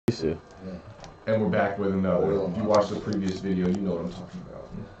too. Yeah. And we're back with another. If you watched the previous video, you know what I'm talking about.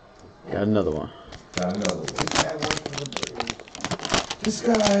 Got another one. Got another one. This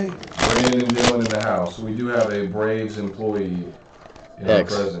guy. Brandon and Dylan in the house. We do have a Braves employee in our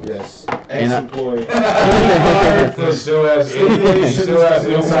presence. Yes. Ex-employee. He still has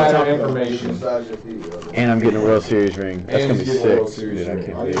insider information. And I'm getting a World Series ring. That's And gonna be he's getting a World sick. Series Dude, I ring.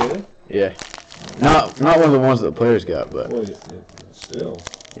 can't Are wait. you really? Yeah. Not one of the ones that the players got, but Wait, still.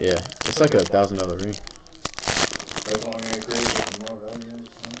 yeah, it's like $1,000 ring.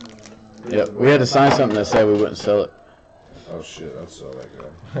 Yep, we had to sign something that said we wouldn't sell it. Oh shit, I'd sell that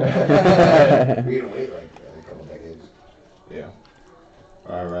guy. We're gonna wait like a couple decades. Yeah.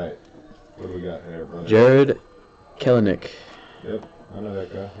 Alright. What do we got here, brother? Jared Kelenic. Yep, I know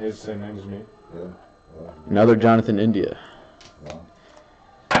that guy. He has the same name as me. Yeah. Another Jonathan India. Wow.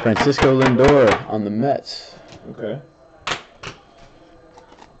 Francisco Lindor on the Mets. Okay.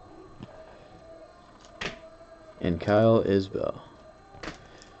 And Kyle Isbell.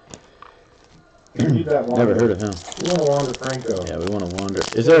 You need that wander. Never heard of him. We want to wander Franco. Yeah, we want to wander.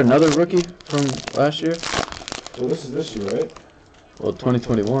 Is there another rookie from last year? Well, this is this year, right? Well,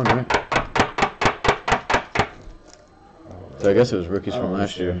 2021, right? So I guess it was rookies from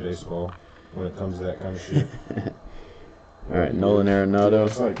last year. Baseball, when it comes to that kind of shit. All right, Nolan Arenado.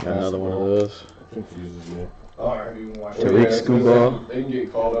 It's like Got another one of basketball. those. It confuses me. Alright, you can watch Tariq Yeah, Skubal. They can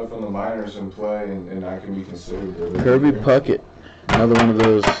get called up from the minors and play, and I can be considered. their rookie Kirby here. Puckett. Another one of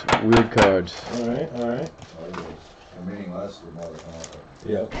those weird cards. Alright. I'm reading less than more than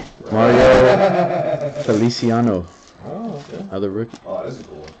Yep. Mario Feliciano. Oh, okay. Other rookie. Oh, this is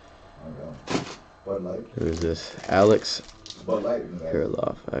cool. Okay. Bud Light. Who is this? Alex Bud Light.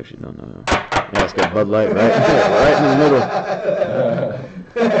 Kirilloff. I actually don't know him. Yeah, it's got Bud Light right in the middle.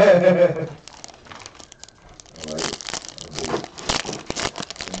 I like it.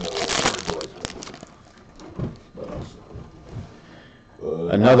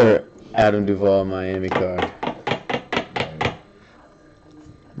 Another Adam Duvall Miami card.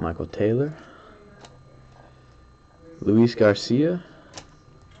 Michael Taylor. Luis Garcia.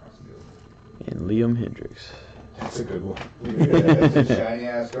 And Liam Hendricks. That's a good one. That's a shiny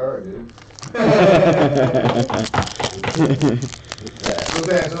ass card, dude. I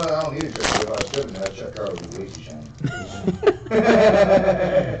don't need a trick. If I was flipping that card would be way too shiny.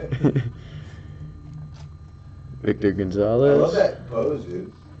 Victor I Gonzalez. love that pose,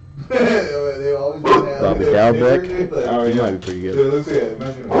 dude. They always do that. Bobby Dalbeck. Oh, He yeah. might be pretty Dude, good. it looks like it.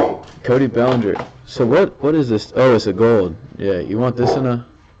 Imagine me. Cody Bellinger. So what is this? Oh, it's a gold. Yeah, you want this in a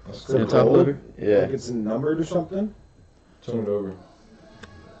top gold? loader? Yeah. Like it's numbered or something? Turn it over.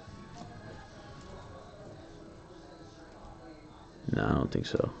 No, I don't think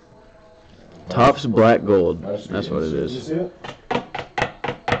so. Topps black gold. That's what it Did you is. see it?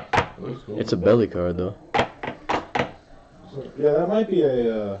 Looks cool. It's a belly card though. Yeah, that might be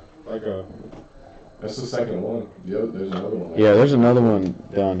a, like a... That's the second one. There's another one. Yeah, there's another one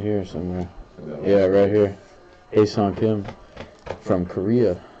down here somewhere. Yeah, right here. Hae-Sung Kim from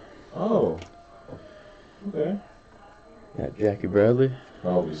Korea. Oh. Okay. Got Jackie Bradley.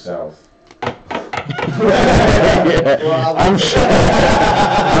 Probably south. Yeah, I'm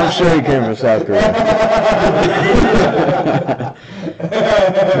sure he came from South Korea.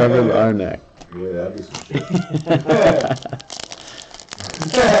 Trevor Larnack. Yeah, that'd be some shit.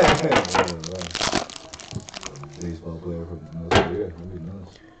 Baseball player from North Korea. That'd be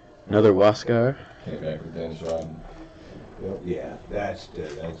nice. Another Waskar. Came back with Dennis Rodman. Yeah, that's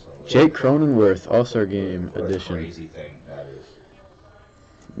good. That's Jake Cronenworth All-Star Game what a edition. crazy thing that is.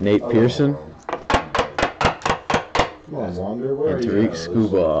 Nate Pearson. Come on, Wander. Where And are you? Tariq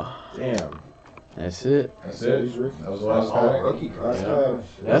Skubal. Damn. That's it. That's it. That was the last All pack. rookie cards. That's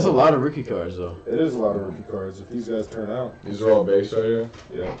That's a lot of rookie cards though. It is a lot of rookie cards. If these guys turn out, These are all base right here.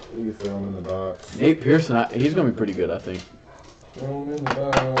 yeah, you can throw them in the box. Nate Pearson, he's gonna be pretty good, I think. Throw 'em in the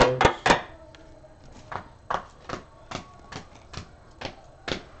box.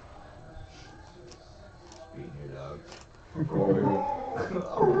 Beating your dog.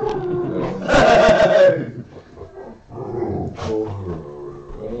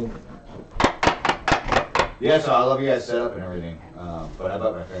 Yeah, so I love you guys' setup and everything, but I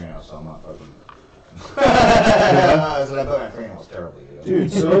bought my fingernails, so I'm not fucking. I said I bought my fingernails terribly,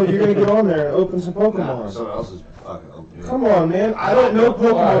 Dude, so you're gonna get on there and open some No, Pokemon. someone else is fucking open. Come on, man. I don't know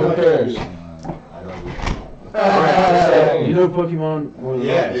Pokemon like that. I don't. You know Pokemon more than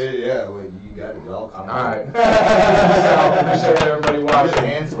Yeah, us. dude, yeah. Well, you got it. I'll come. Alright. Appreciate everybody Watch your watching.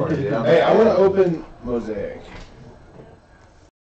 hands for it, dude. Hey, I want to open Mosaic.